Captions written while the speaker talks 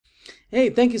Hey,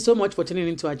 thank you so much for tuning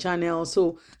into our channel.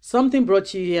 So something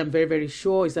brought you here, I'm very, very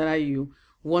sure, is that you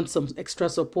want some extra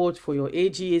support for your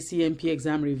AGACNP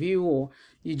exam review, or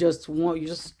you just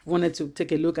wanted to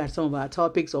take a look at some of our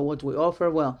topics or what we offer.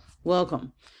 Well,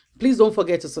 welcome. Please don't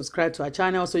forget to subscribe to our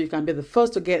channel so you can be the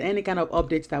first to get any kind of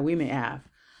updates that we may have.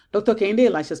 Dr. Kehinde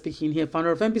Elisha speaking here,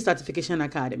 founder of FNP Certification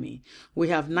Academy. We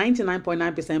have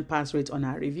 99.9% pass rate on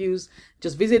our reviews.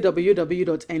 Just visit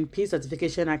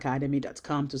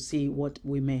www.npcertificationacademy.com to see what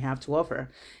we may have to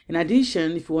offer. In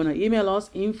addition, if you want to email us,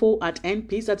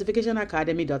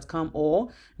 info@npcertificationacademy.com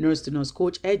or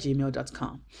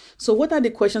nurse-to-nursecoach@gmail.com. So what are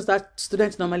the questions that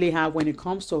students normally have when it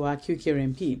comes to our Acute Care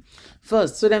MP?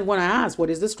 First, students want to ask, what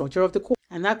is the structure of the course?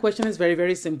 And that question is very,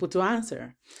 very simple to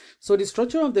answer. So the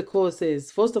structure of the course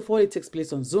is, first of all, it takes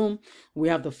place on Zoom. We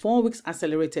have the 4 weeks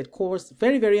accelerated course,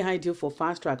 very, very ideal for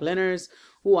fast-track learners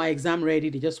who are exam ready.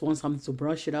 They just want something to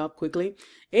brush it up quickly.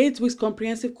 8 weeks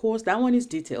comprehensive course, that one is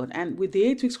detailed. And with the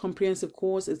 8 weeks comprehensive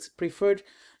course, it's good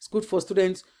for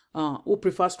students who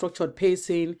prefer structured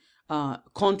pacing,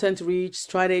 content rich,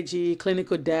 strategy,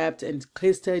 clinical depth, and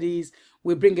case studies.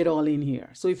 We bring it all in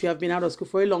here. So if you have been out of school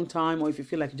for a long time, or if you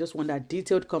feel like you just want that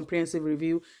detailed comprehensive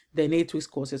review, then 8 weeks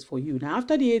course is for you. Now,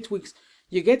 after the 8 weeks,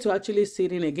 you get to actually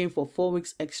sit in again for 4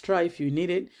 weeks extra if you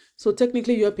need it. So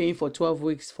technically, you're paying for 12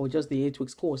 weeks for just the 8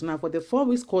 weeks course. Now, for the 4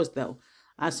 weeks course, though,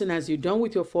 as soon as you're done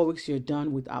with your 4 weeks, you're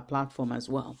done with our platform as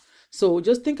well. So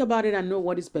just think about it and know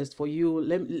what is best for you.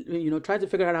 Try to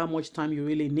figure out how much time you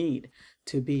really need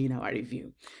to be in our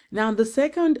review. Now, the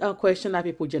second question that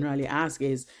people generally ask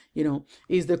is,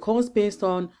 is the course based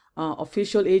on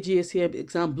official AGACN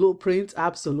exam blueprint?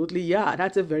 Absolutely, yeah.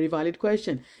 That's a very valid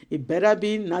question. It better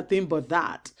be nothing but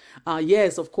that.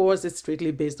 Yes, of course, it's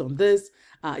strictly based on this.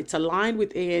 It's aligned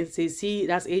with ANCC,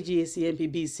 that's AGACNP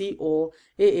BC, or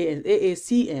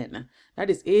AACN, that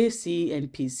is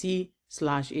ACNPC/AG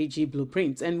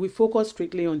blueprints. And we focus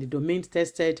strictly on the domains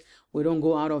tested. We don't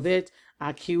go out of it.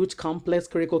 Acute, complex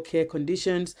critical care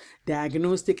conditions,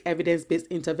 diagnostic evidence-based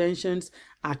interventions,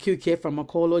 acute care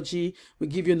pharmacology. We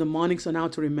give you mnemonics on how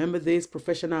to remember this.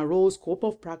 Professional roles, scope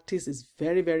of practice is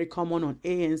very, very common on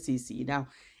ANCC. Now,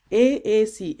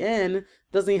 AACN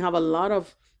doesn't have a lot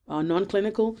of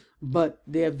non-clinical, but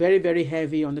they are very, very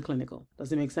heavy on the clinical.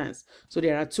 Does it make sense? So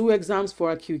there are 2 exams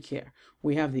for acute care.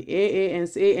 We have the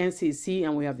ANCC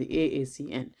and we have the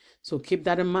AACN. So keep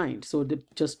that in mind. So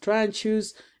just try and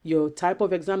choose your type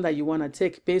of exam that you want to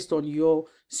take based on your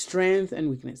strengths and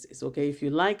weaknesses. Okay, if you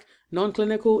like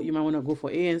non-clinical, you might want to go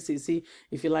for ANCC.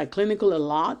 If you like clinical a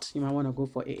lot, you might want to go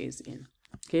for AACN.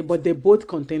 Okay, but they both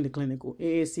contain the clinical.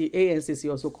 ANCC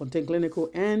also contain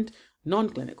clinical and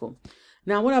non-clinical.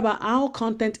 Now, what about how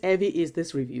content heavy is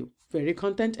this review? Very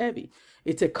content heavy.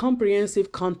 It's a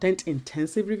comprehensive, content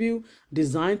intensive review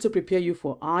designed to prepare you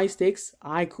for high stakes,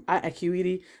 high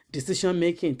acuity decision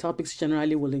making. Topics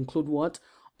generally will include what?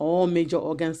 All major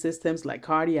organ systems like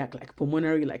cardiac, like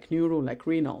pulmonary, like neuro, like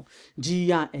renal,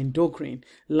 GI, endocrine,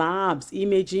 labs,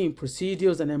 imaging,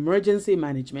 procedures, and emergency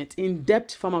management,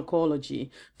 in-depth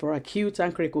pharmacology for acute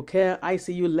and critical care,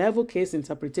 ICU level case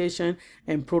interpretation,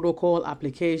 and protocol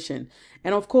application.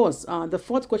 And of course, the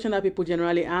fourth question that people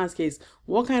generally ask is,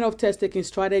 what kind of test-taking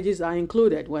strategies are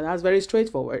included? Well, that's very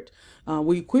straightforward.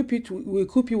 We equip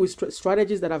you with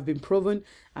strategies that have been proven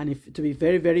and to be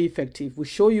very, very effective. We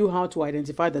show you how to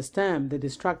identify the STEM, the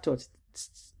distractors,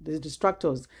 the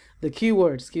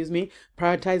keywords,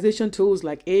 prioritization tools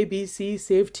like ABC,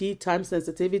 safety, time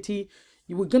sensitivity.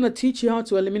 We're going to teach you how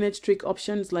to eliminate trick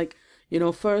options like,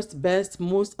 first, best,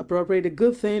 most appropriate. A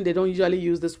good thing, they don't usually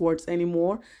use these words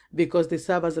anymore because they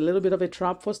serve as a little bit of a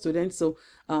trap for students. So,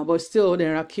 but still,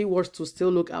 there are keywords to still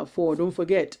look out for. Don't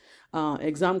forget,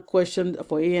 exam question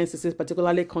for ANCC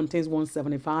particularly contains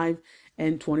 175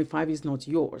 and 25 is not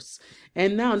yours.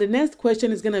 And now the next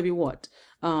question is going to be what?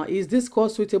 Is this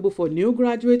course suitable for new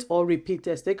graduates or repeat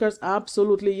test takers?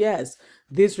 Absolutely, yes.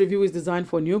 This review is designed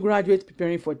for new graduates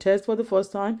preparing for tests for the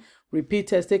first time, repeat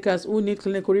test takers who need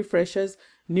clinical refreshers,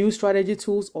 new strategy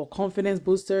tools, or confidence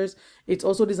boosters. It's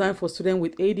also designed for students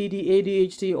with ADD,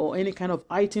 ADHD, or any kind of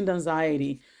heightened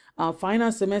anxiety.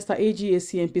 Final semester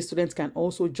AGACNP students can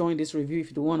also join this review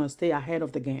if you want to stay ahead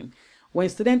of the game. When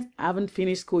students haven't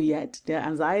finished school yet, their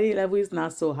anxiety level is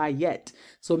not so high yet.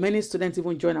 So many students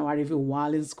even join our review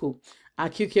while in school.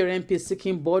 Acute Care MP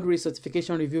seeking board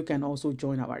recertification review can also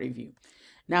join our review.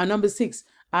 Now, number 6,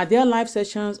 are there live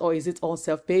sessions or is it all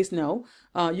self-paced? No,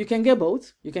 you can get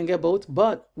both.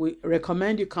 But we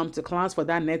recommend you come to class for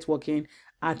that networking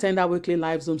attend our weekly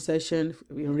live Zoom session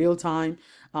in real time,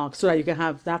 so that you can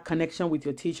have that connection with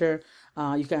your teacher.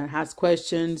 You can ask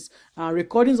questions.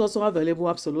 Recordings also available,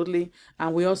 absolutely.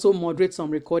 And we also moderate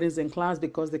some recordings in class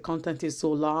because the content is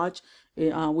so large.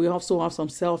 We also have some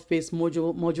self-paced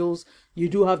modules. You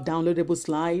do have downloadable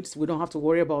slides. We don't have to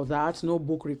worry about that. No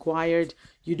book required.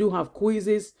 You do have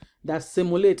quizzes that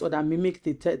simulate or that mimic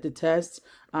the tests.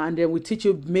 And then we teach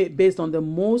you based on the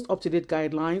most up-to-date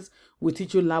guidelines. We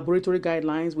teach you laboratory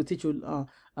guidelines. We teach you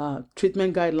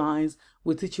treatment guidelines.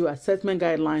 We teach you assessment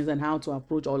guidelines and how to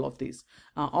approach all of this.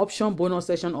 Option bonus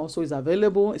session also is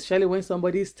available, especially when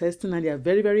somebody is testing and they are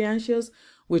very, very anxious.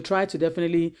 We try to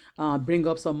definitely bring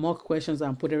up some mock questions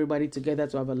and put everybody together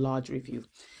to have a large review.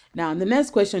 Now, the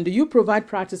next question, do you provide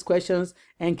practice questions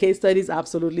and case studies?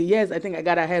 Absolutely, yes. I think I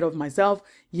got ahead of myself.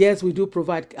 Yes, we do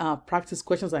provide practice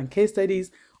questions and case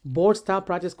studies, board-style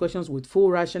practice questions with full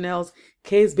rationales,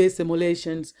 case-based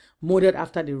simulations modeled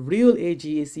after the real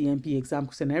AGACNP exam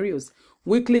scenarios.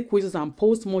 Weekly quizzes and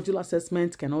post-module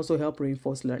assessments can also help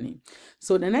reinforce learning.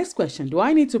 So the next question, do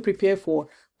I need to prepare for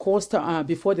course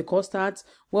before the course starts?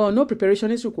 Well, no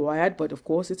preparation is required, but of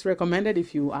course it's recommended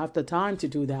if you have the time to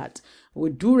do that. We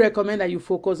do recommend that you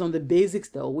focus on the basics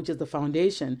though, which is the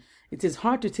foundation. It is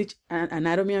hard to teach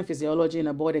anatomy and physiology in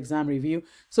a board exam review,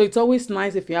 so it's always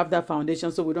nice if you have that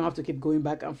foundation, so we don't have to keep going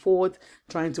back and forth,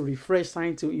 trying to refresh,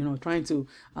 trying to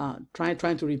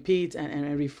repeat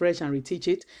and refresh and reteach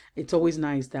it. It's always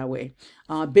nice that way.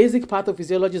 Basic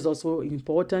pathophysiology is also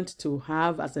important to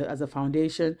have as a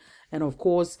foundation, and of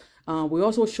course, we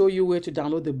also show you where to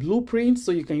download the blueprint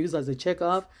so you can use as a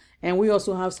checkoff. And we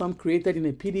also have some created in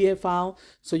a PDF file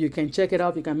so you can check it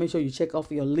out. You can make sure you check off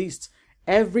your list.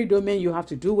 Every domain you have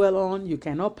to do well on. You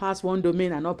cannot pass one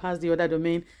domain and not pass the other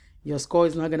domain. Your score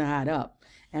is not going to add up.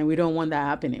 And we don't want that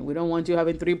happening. We don't want you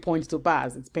having 3 points to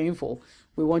pass. It's painful.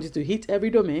 We want you to hit every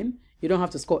domain. You don't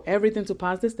have to score everything to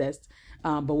pass this test,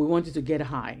 but we want you to get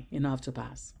high enough to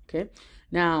pass. Okay.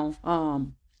 Now,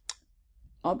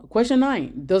 question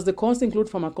 9, does the course include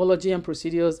pharmacology and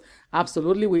procedures?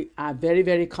 Absolutely. We are very,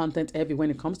 very content heavy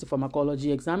when it comes to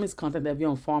pharmacology. Exam is content heavy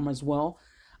on pharm as well.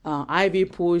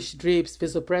 IV push, drips,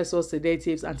 vasopressors,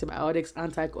 sedatives, antibiotics,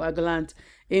 anticoagulant,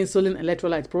 insulin,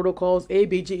 electrolyte protocols,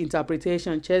 ABG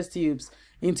interpretation, chest tubes,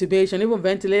 intubation, even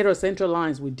ventilator, central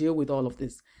lines. We deal with all of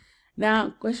this.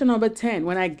 Now, question number 10,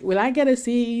 will I get a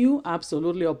CEU?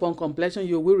 Absolutely. Upon completion,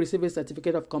 you will receive a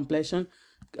certificate of completion.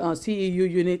 CEU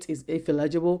unit is if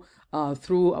eligible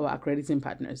through our accrediting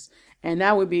partners. And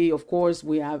that will be, of course,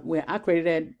 we're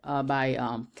accredited by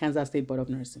Kansas State Board of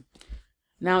Nursing.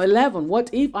 Now, 11, what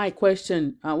if I have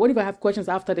questions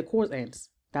after the course ends?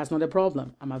 That's not a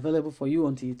problem. I'm available for you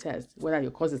until you test, whether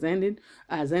your course has ended,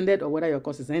 or whether your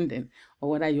course is ending,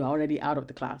 or whether you're already out of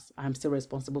the class. I'm still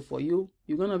responsible for you.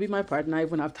 You're going to be my partner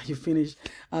even after you finish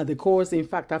the course. In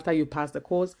fact, after you pass the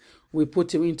course, we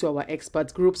put you into our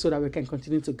expert group so that we can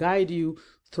continue to guide you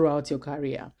throughout your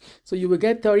career. So you will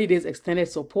get 30 days extended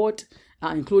support,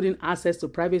 including access to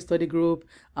private study group,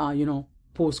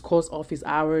 post-course office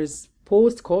hours. So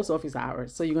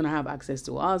you're going to have access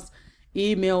to us,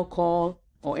 email, call,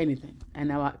 or anything.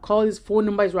 And our phone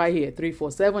number is right here,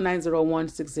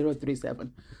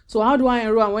 347-901-6037. So how do I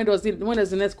enroll and when does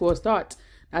the next course start?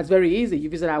 That's very easy. You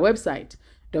visit our website,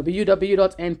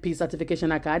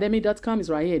 www.npcertificationacademy.com is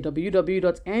right here,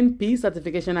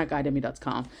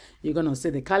 www.npcertificationacademy.com. You're going to see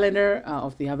the calendar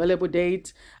of the available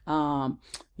date.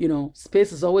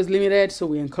 Space is always limited, so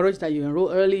we encourage that you enroll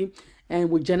early.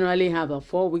 And we generally have a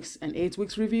 4 weeks and 8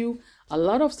 weeks review. A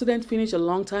lot of students finish a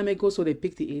long time ago, so they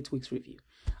pick the 8 weeks review.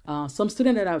 Some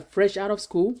students that are fresh out of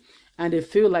school and they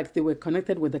feel like they were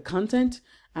connected with the content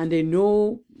and they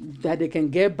know that they can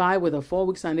get by with the 4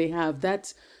 weeks and they have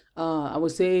that, I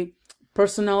would say,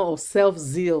 personal or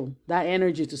self-zeal, that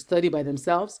energy to study by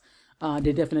themselves,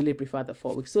 they definitely prefer the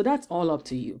 4 weeks. So that's all up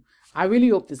to you. I really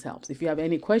hope this helps. If you have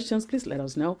any questions, please let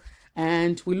us know.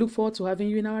 And we look forward to having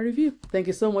you in our review. Thank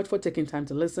you so much for taking time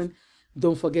to listen.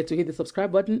 Don't forget to hit the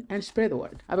subscribe button and spread the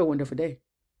word. Have a wonderful day.